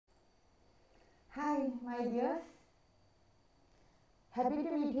Hi, my dears. Happy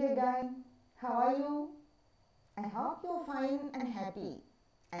to meet you again. How are you? I hope you're fine and happy.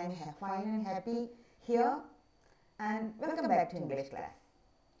 I'm fine and happy here, and welcome back to English class.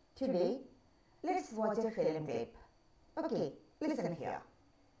 Today, let's watch a film clip. Okay, listen here.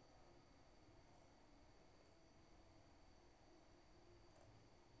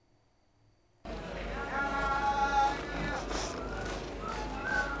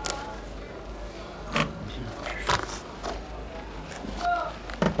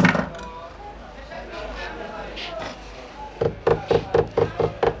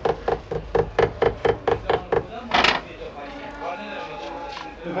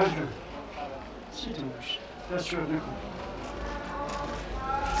 Le 22. C'est dommage. Bien sûr, du coup.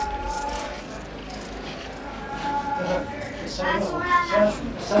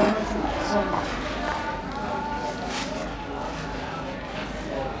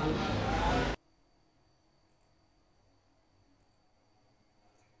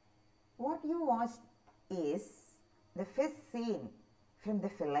 What you watched is the first scene from the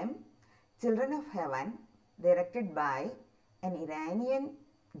film Children of Heaven, directed by an Iranian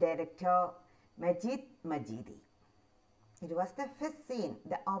director, Majid Majidi. It was the first scene,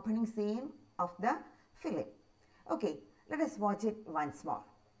 the opening scene of the film. Okay, let us watch it once more.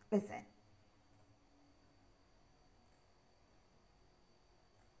 Listen.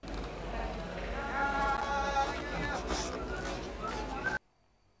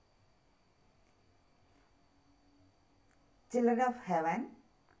 Children of Heaven,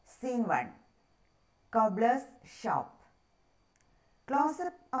 Scene 1. Cobbler's Shop.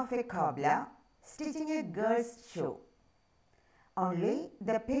 Close-up of a cobbler stitching a girl's shoe. Only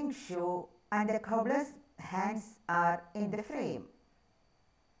the pink shoe and the cobbler's hands are in the frame.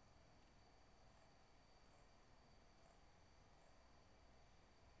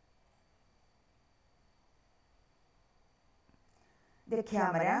 The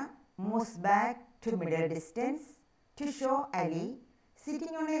camera moves back to middle distance to show Ali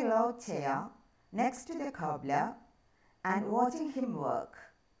sitting on a low chair next to the cobbler and watching him work.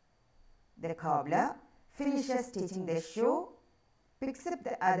 The cobbler finishes stitching the shoe, picks up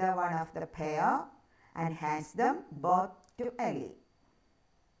the other one of the pair and hands them both to Ali.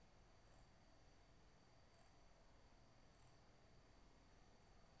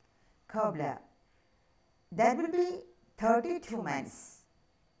 Cobbler: that will be 32 months.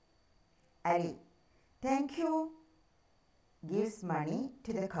 Ali: thank you. Gives money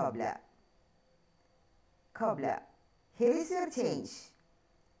to the cobbler. Cobbler: here is your change.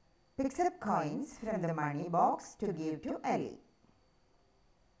 Picks up coins from the money box to give to Ali.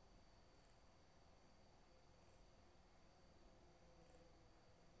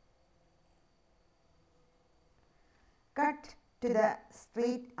 Cut to the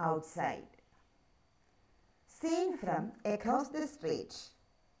street outside. Seen from across the street.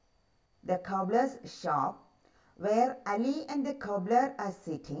 The cobbler's shop, where Ali and the cobbler are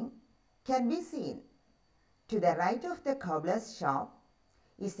sitting, can be seen. To the right of the cobbler's shop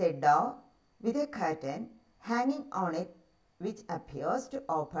is a door with a curtain hanging on it, which appears to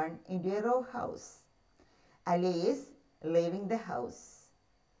open into a row house. Ali is leaving the house,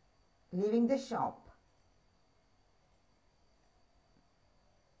 leaving the shop.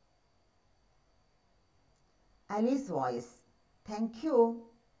 Ali's voice: thank you.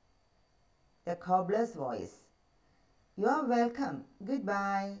 The cobbler's voice: you are welcome.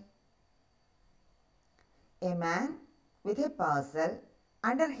 Goodbye. A man with a parcel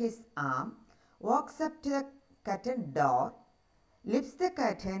under his arm walks up to the curtained door, lifts the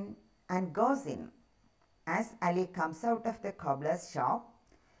curtain and goes in. As Ali comes out of the cobbler's shop,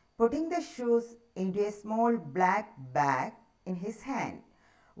 putting the shoes into a small black bag in his hand,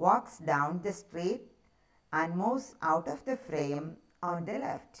 walks down the street and moves out of the frame on the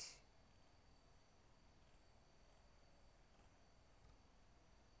left.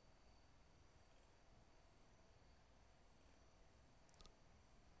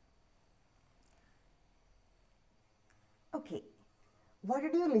 Okay, what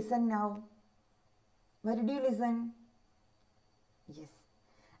did you listen now? What did you listen? Yes,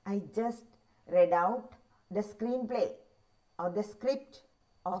 I just read out the screenplay or the script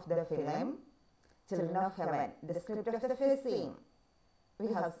of the film Children of Heaven, the script of the first scene.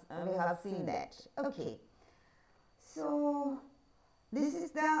 We have seen that. Okay, so this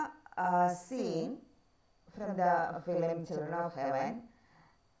is the scene from the film Children of Heaven,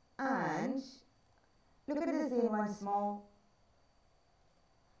 and look at the scene once more.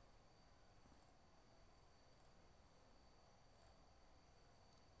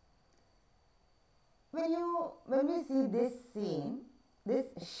 When we see this scene, this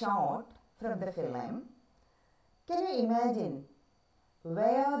shot from the film, can you imagine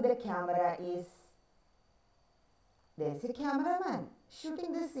where the camera is? There is a cameraman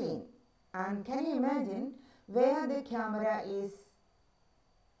shooting the scene. And can you imagine where the camera is?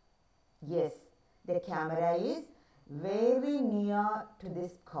 Yes, the camera is very near to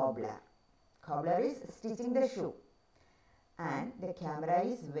this cobbler. Cobbler is stitching the shoe. And the camera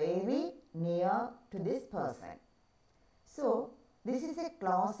is very near to this person. So, this is a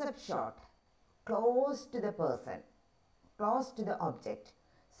close-up shot, close to the person, close to the object.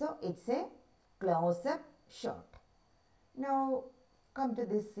 So, it's a close-up shot. Now, come to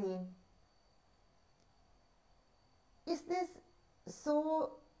this scene. Is this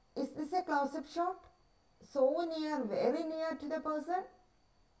a close-up shot? So near, very near to the person?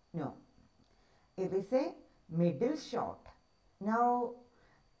 No. It is a middle shot. Now,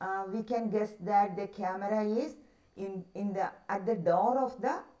 we can guess that the camera is at the door of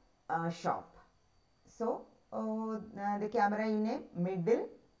the shop. So, the camera in a middle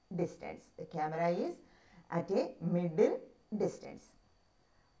distance. The camera is at a middle distance.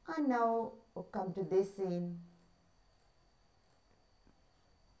 And now, come to this scene.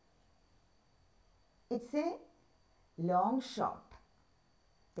 It's a long shot.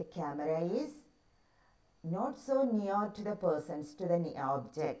 The camera is not so near to the persons, to the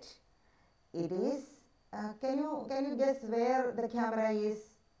object. It is, can you guess where the camera is?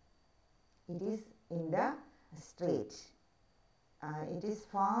 It is in the street. It is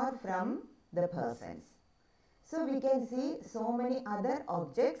far from the persons. So we can see so many other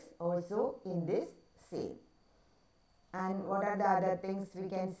objects also in this scene. And what are the other things we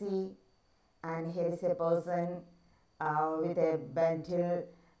can see? And here is a person with a bundle,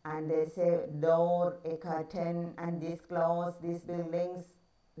 and there is a door, a curtain, and these clothes, these buildings.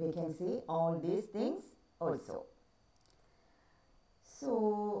 We can see all these things also.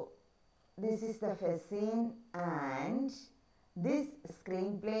 So, this is the first scene, and this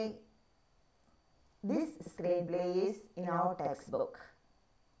screenplay is in our textbook.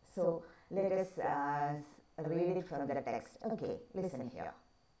 So, let us read it from the text. Okay, listen here.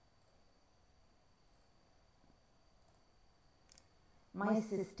 My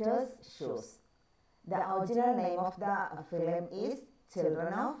Sister's Shoes. The original name of the film is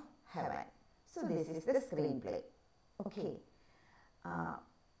Children of Heaven. So this is the screenplay. Okay,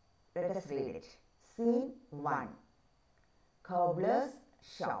 let us read it. Scene 1. Cobbler's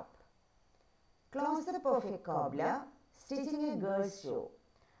shop. Close-up of a cobbler stitching a girl's shoe.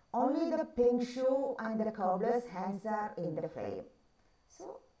 Only the pink shoe and the cobbler's hands are in the frame.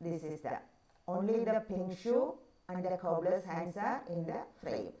 So this is the only the pink shoe and the cobbler's hands are in the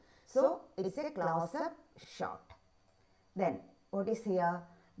frame. So, it's a close-up shot. Then, what is here?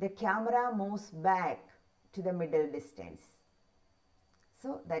 The camera moves back to the middle distance.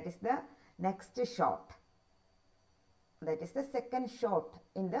 So, that is the next shot. That is the second shot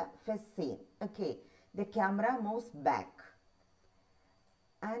in the first scene. Okay, the camera moves back.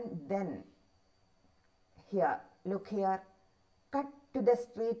 And then, here, look here, cut to the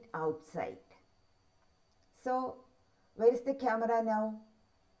street outside. So, where is the camera now?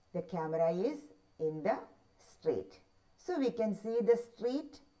 The camera is in the street. So, we can see the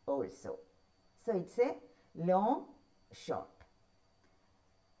street also. So, it's a long shot.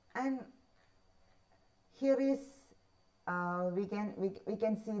 And here is, we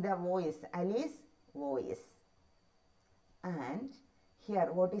can see the voice, Alice's voice. And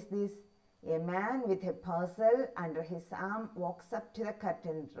here, what is this? A man with a parcel under his arm walks up to the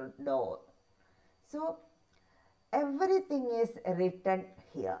curtain door. So, everything is written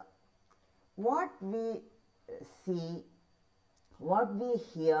here. What we see, what we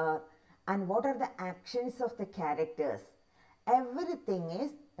hear, and what are the actions of the characters, everything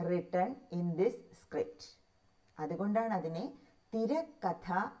is written in this script. അതുകൊണ്ടാണ് അതിനെ തിരക്കഥ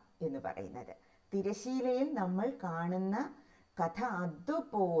എന്ന് പറയുന്നത്. തിരശീലയിൽ നമ്മൾ കാണുന്ന കഥ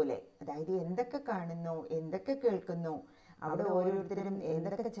അതുപോലെ, അതായത് എന്തൊക്കെ കാണുന്നു, എന്തൊക്കെ കേൾക്കുന്നു, അവിടെ ഓരോരുത്തരും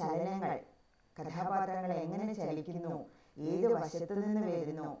എന്തൊക്കെ ചലനങ്ങൾ, കഥാപാത്രങ്ങൾ എങ്ങനെ ചലിക്കുന്നു, ഏത് വശത്തു നിന്ന്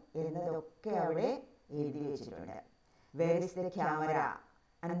വരുന്നു എന്നതൊക്കെ അവിടെ എഴുതി വെച്ചിട്ടുണ്ട്. Where is the camera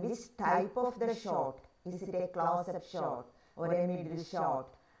and which type of the shot? Is it a close-up shot or a middle shot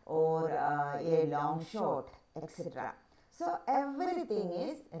or a long shot, etc. So everything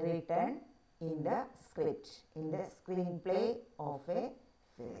is written in the script, in the screenplay of a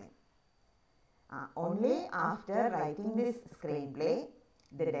film. Only after writing this screenplay,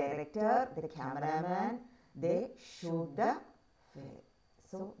 the director, the cameraman, they shoot the film.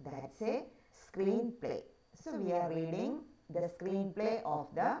 So that's a screenplay. So we are reading the screenplay of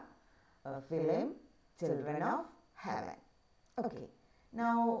the film Children of Heaven. Okay,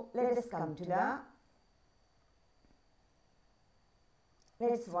 Now let us come to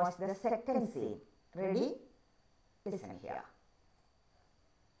let's watch the second scene. Ready? Listen here.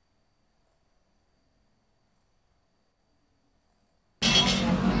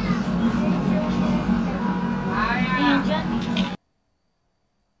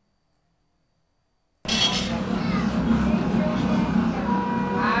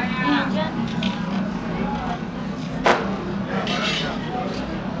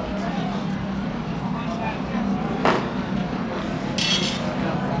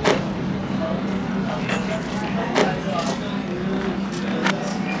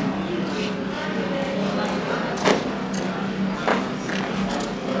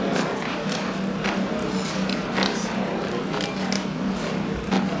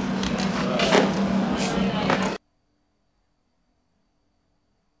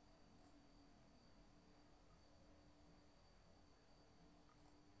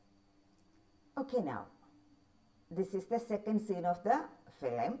 Okay, now this is the second scene of the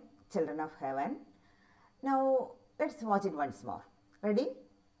film Children of Heaven. Now let's watch it once more. Ready?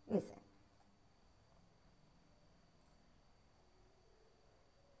 Listen.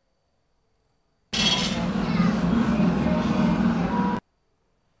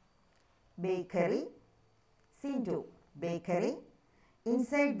 Bakery. Scene 2. Bakery.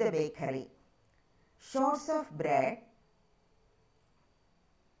 Inside the bakery. Shards of bread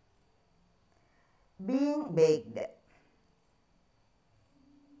being baked.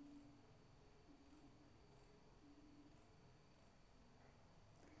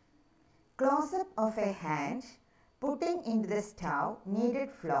 Close-up of a hand putting into the stove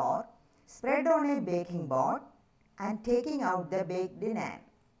kneaded flour spread on a baking board and taking out the baked naan.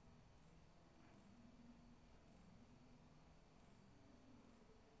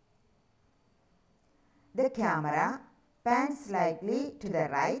 The camera pans slightly to the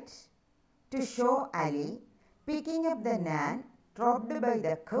right to show Ali picking up the naan dropped by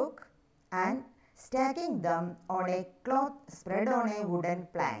the cook and stacking them on a cloth spread on a wooden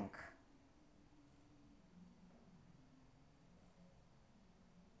plank.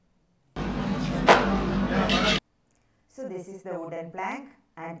 So this is the wooden plank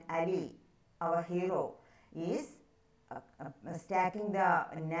and Ali, our hero, is stacking the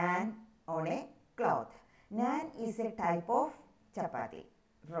naan on a cloth. Naan is a type of chapati,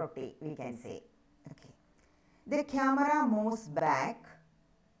 roti we can say. Okay. The camera moves back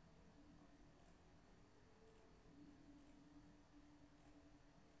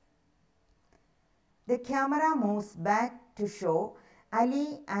to show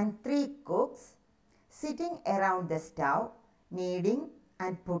Ali and 3 cooks sitting around the stove, kneading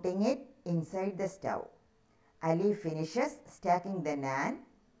and putting it inside the stove. Ali finishes stacking the naan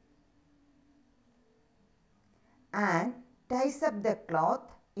and ties up the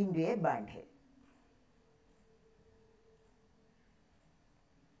cloth into a bundle.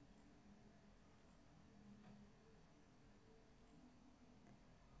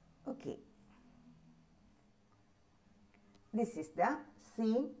 Okay. This is the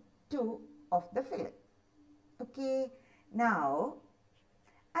scene 2 of the film. Okay. Now,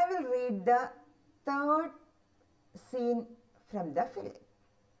 I will read the third scene from the film.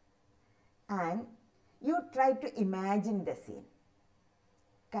 And you try to imagine the scene.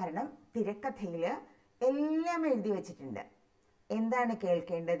 കാരണം തിരക്കഥയിൽ എല്ലാം എഴുതി വച്ചിട്ടുണ്ട്. എന്താണ്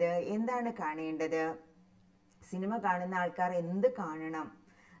കേൾക്കേണ്ടത്, എന്താണ് കാണേണ്ടത്, cinema കാണുന്ന ആൾക്കാർ എന്ത് കാണണം,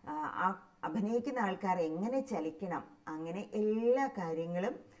 അഭിനയിക്കുന്ന ആൾക്കാർ എങ്ങനെ ചലിക്കണം, അങ്ങനെ എല്ലാ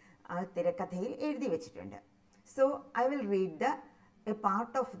കാര്യങ്ങളും ആ തിരക്കഥയിൽ എഴുതി വച്ചിട്ടുണ്ട്. So I will read A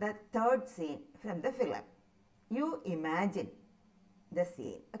part of the third scene from the film. U imagine the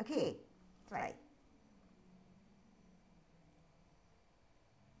scene. Okay, try.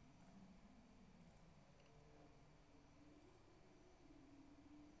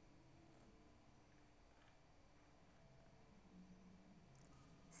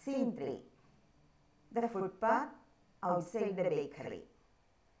 Scene 3. The footpath outside the bakery.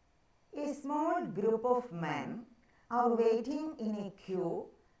 A small group of men are waiting in a queue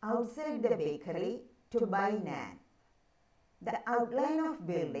outside the bakery to buy naan. The outline of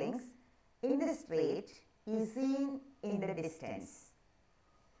buildings in the street is seen in the distance.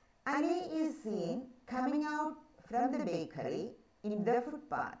 Ali is seen coming out from the bakery in the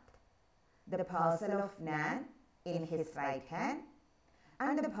footpath, the parcel of naan in his right hand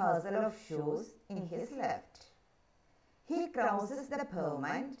and the parcel of shoes in his left. He crosses the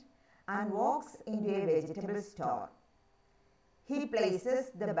pavement and walks into a vegetable store. He places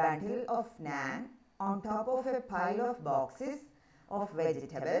the bundle of naan on top of a pile of boxes of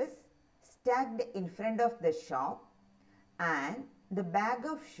vegetables stacked in front of the shop and the bag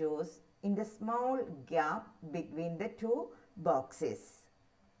of shoes in the small gap between the two boxes.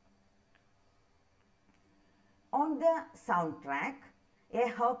 On the soundtrack, a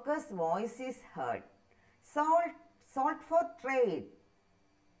hawker's voice is heard. Salt, salt for trade.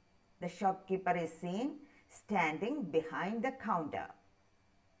 The shopkeeper is seen standing behind the counter.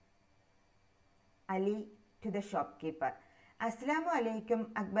 Ali to the shopkeeper. Assalamu alaikum,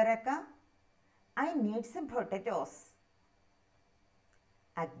 Akbaraka. I need some potatoes.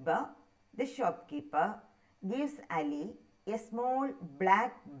 Akbar, the shopkeeper, gives Ali a small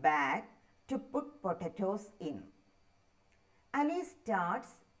black bag to put potatoes in. Ali starts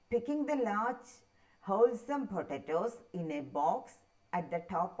picking the large, wholesome potatoes in a box at the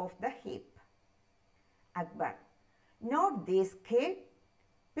top of the heap. Akbar, not this kid,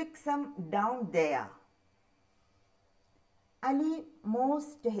 pick some down there. Ali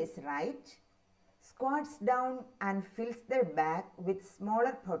moves to his right, squats down and fills the bag with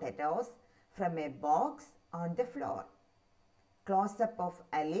smaller potatoes from a box on the floor. Close-up of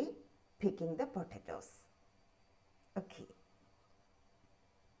Ali picking the potatoes. Okay.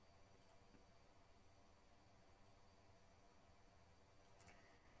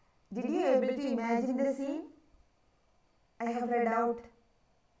 Did you able to imagine the scene? I have read out.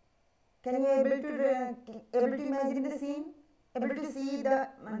 Can you able to imagine the scene? Able to see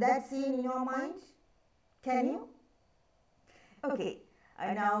that scene in your mind? Can you? Okay.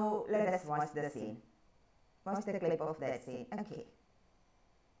 Now let us watch the scene. Watch the clip of that scene. Okay.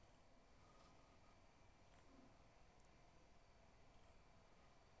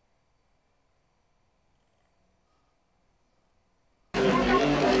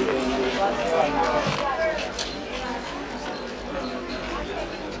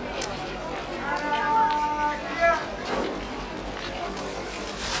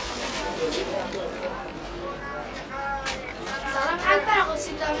 سلام اکبر آقا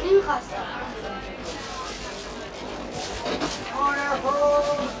سیتامینی میخواستم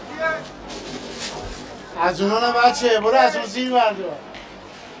از اونا نه بچه برو از اون زیر بردار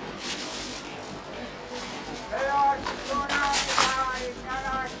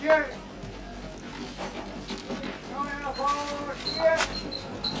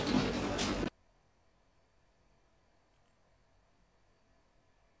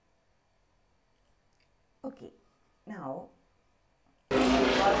Okay, now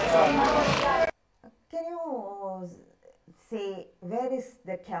can you say where is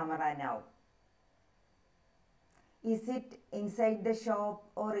the camera now? Is it inside the shop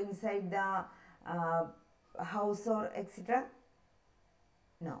or inside the house or etc.?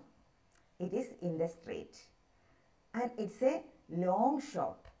 No, it is in the street and it's a long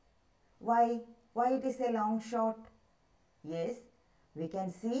shot. Why it is a long shot? Yes, we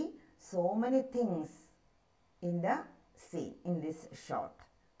can see so many things in the scene in this shot.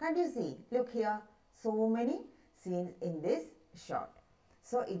 Can't you see? Look here, so many scenes in this shot.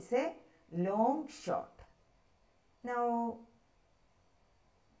 So it's a long shot. Now,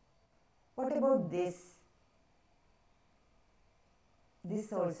 what about this?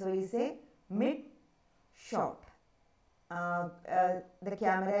 This also is a mid shot. The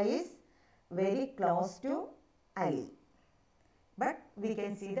camera is very close to Ali. But we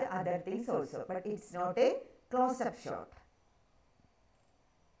can see the other things also. But it's not a close-up shot.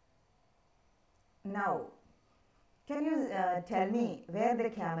 Now, can you tell me where the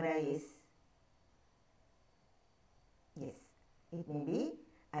camera is? Yes, it may be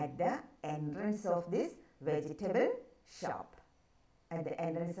at the entrance of this vegetable shop. At the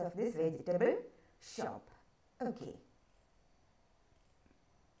entrance of this vegetable shop. Okay.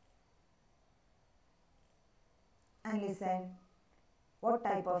 And listen, what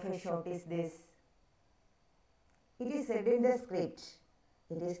type of a shot is this? It is said in the script.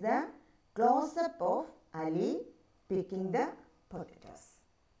 It is the close-up of Ali picking the potatoes.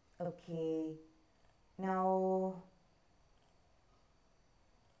 Okay. Now,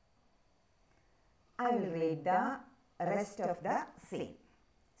 I will read the rest of the scene.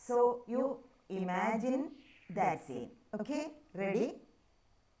 So, you imagine that scene. Okay? Ready?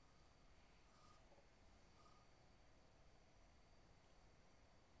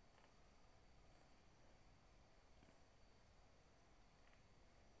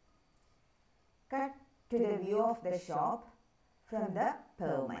 Cut to the view of the shop from the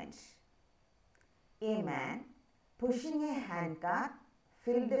pavement. A man pushing a handcart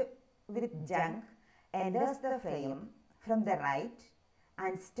filled with junk enters the frame from the right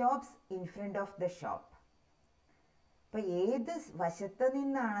and stops in front of the shop. അപ്പോൾ ഏത് വശത്ത്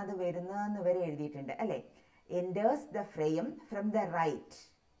നിന്നാണ് അത് വരുന്നതെന്ന് വരെ എഴുതിയിട്ടുണ്ട് അല്ലേ? Enters the frame from the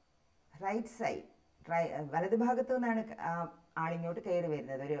right side, വലതുഭാഗത്തു നിന്നാണ് ആളിങ്ങോട്ട് കയറി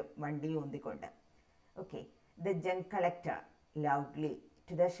വരുന്നത് ഒരു വണ്ടി ഉന്തിക്കൊണ്ട്. Okay. The junk collector loudly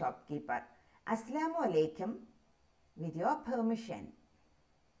to the shopkeeper, Assalamu alaikum, with your permission.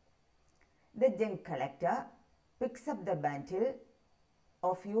 The junk collector picks up the bundle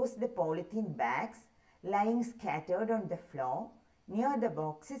of used polythene bags lying scattered on the floor near the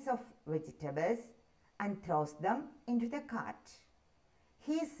boxes of vegetables and throws them into the cart.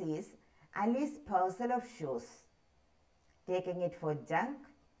 He sees Ali's parcel of shoes. Taking it for junk,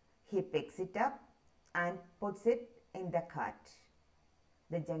 he picks it up and puts it in the cart.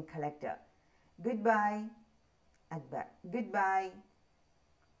 The junk collector, goodbye. Akbar, goodbye.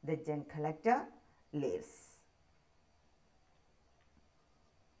 The junk collector leaves.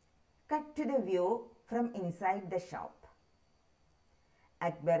 Cut to the view from inside the shop.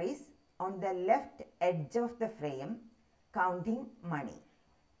 Akbar is on the left edge of the frame counting money.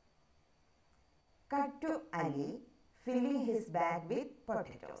 Cut to Ali filling his bag with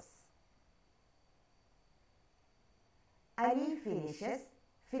potatoes. Ali finishes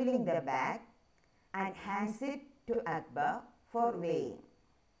filling the bag and hands it to Akbar for weighing.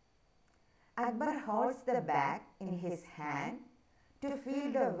 Akbar holds the bag in his hand to feel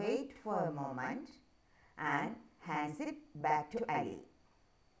the weight for a moment and hands it back to Ali.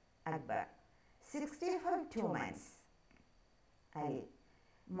 Akbar, 60 for 2 months. Ali,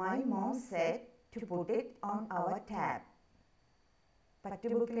 my mom said to put it on our tab.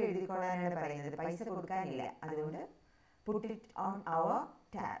 പറ്റുബുക്കിൽ എഴുതിക്കൊള്ളാനാണ് പറയുന്നത്, പൈസ കൊടുക്കാനില്ല, അതുകൊണ്ട് put it on our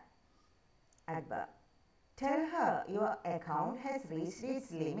tab. Akbar, tell her your account has reached its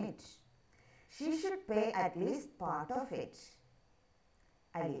limit. She should pay at least part of it.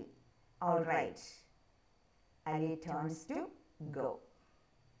 Ali, all right. Ali turns to go.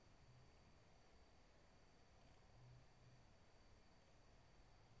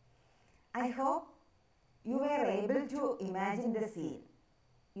 I hope you were able to imagine the scene.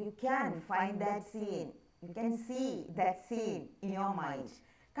 You can find that scene. You can see that scene in your mind.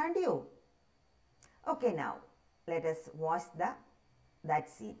 Can't you? Okay, now let us watch that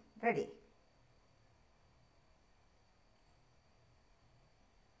scene. Ready?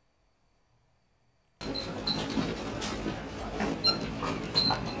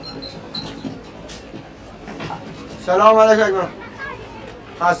 سلام علیکم اکبر.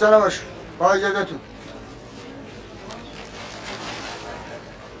 خسته نباش. با اجازهتون.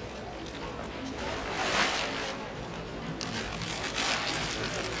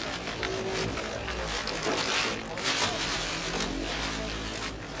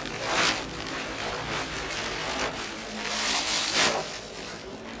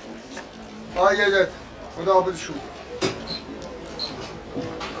 با اجازت. خدا حافظ شما.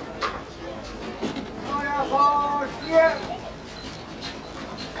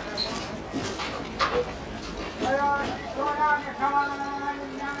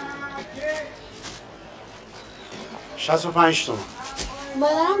 شصت و 5 تومن.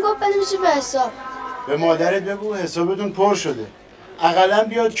 مادرم گفت بنویسی به حساب. به مادرت بگو حسابتون پر شده. اقلا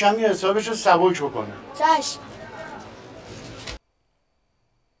بیاد کمی حسابش رو سبک بکنه. چشم.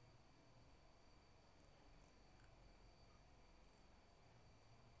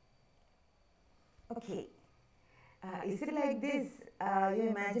 Okay. Is it like this? You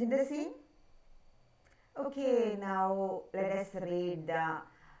imagine the scene? Okay, now let us read the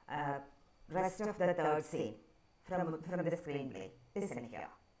rest of the third scene from the screenplay. Listen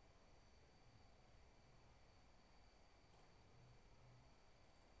here.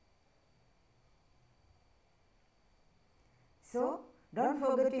 So, don't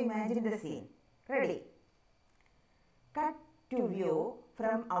forget to imagine the scene. Ready? Cut to view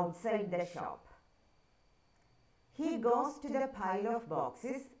from outside the shop. He goes to the pile of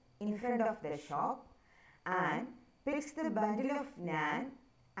boxes in front of the shop and picks the bundle of naan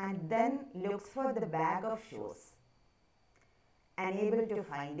and then looks for the bag of shoes. Unable to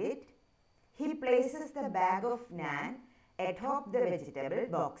find it, he places the bag of naan atop the vegetable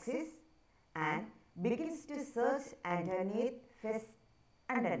boxes and begins to search underneath.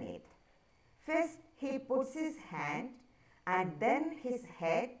 First, he puts his hand and then his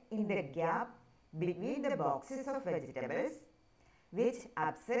head in the gap between the boxes of vegetables, which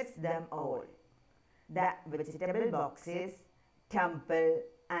upsets them all. The vegetable boxes tumble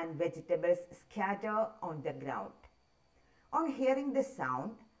and vegetables scatter on the ground. On hearing the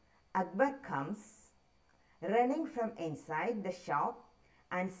sound, Akbar comes running from inside the shop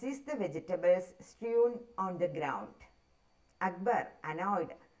and sees the vegetables strewn on the ground. Akbar,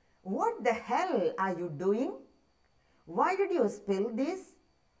 annoyed, what the hell are you doing? Why did you spill this?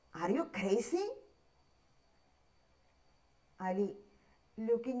 Are you crazy? Ali,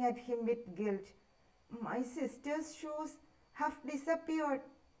 looking at him with guilt, my sister's shoes have disappeared.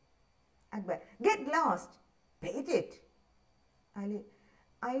 Akbar, get lost. Paid it. Ali,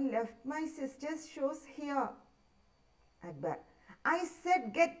 I left my sister's shoes here. Akbar, I said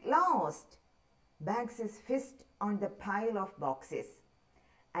get lost. Bangs his fist on the pile of boxes.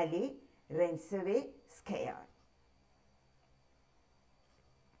 Ali runs away scared.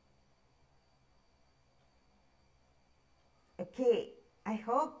 Okay, I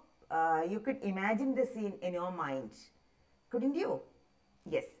hope you could imagine the scene in your mind. Couldn't you?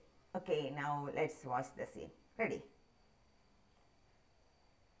 Yes. Okay, now let's watch the scene. Ready?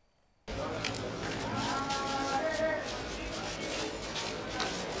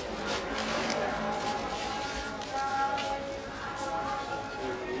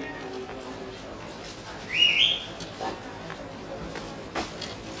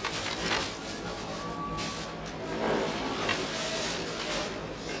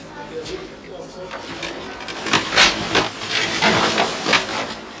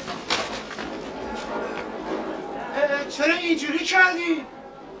 چرا اینجوری کردی؟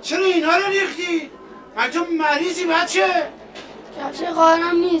 چرا اینا رو ریختی؟ من تو مریضی بچه؟ کفش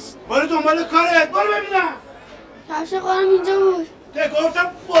خواهرم نیست. برو دنبال کارت، برو ببینم. کفش خواهرم اینجا بود. ده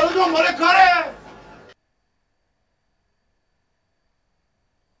گفتم برو دنبال کارت.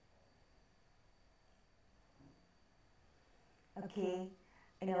 Okay,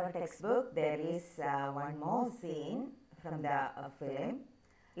 in our textbook there is one more scene from the film.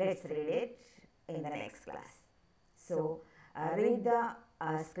 Let's read it in the next class. So, read the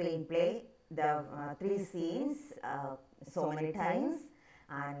screenplay, the three scenes so many times,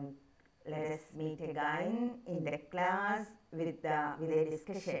 and let us meet again in the class with a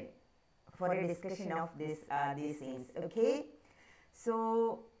discussion, for a discussion of these scenes. Okay, so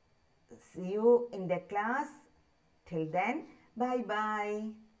see you in the class. Till then, bye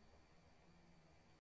bye.